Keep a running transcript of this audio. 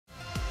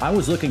I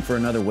was looking for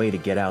another way to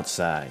get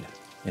outside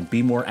and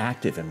be more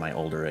active in my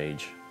older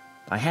age.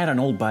 I had an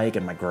old bike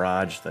in my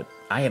garage that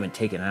I haven't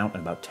taken out in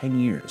about 10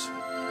 years.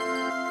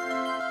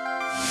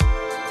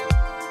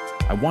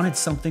 I wanted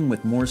something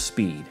with more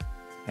speed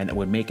and that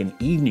would make an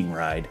evening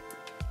ride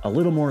a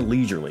little more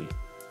leisurely,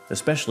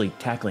 especially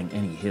tackling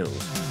any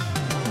hills.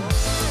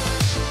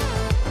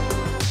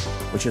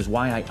 Which is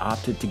why I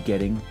opted to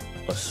getting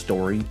a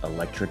Story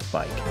electric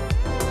bike.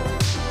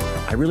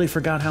 I really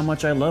forgot how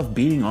much I love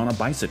being on a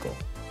bicycle.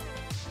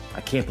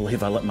 I can't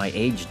believe I let my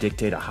age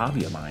dictate a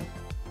hobby of mine.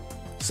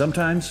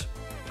 Sometimes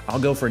I'll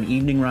go for an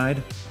evening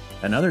ride,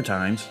 and other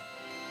times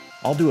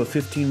I'll do a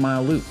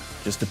 15-mile loop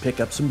just to pick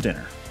up some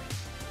dinner.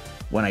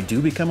 When I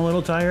do become a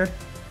little tired,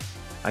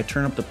 I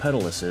turn up the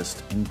pedal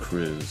assist and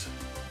cruise.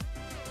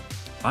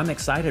 I'm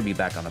excited to be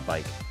back on a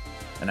bike,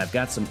 and I've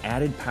got some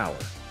added power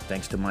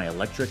thanks to my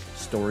electric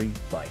Story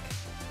bike.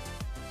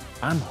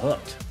 I'm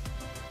hooked.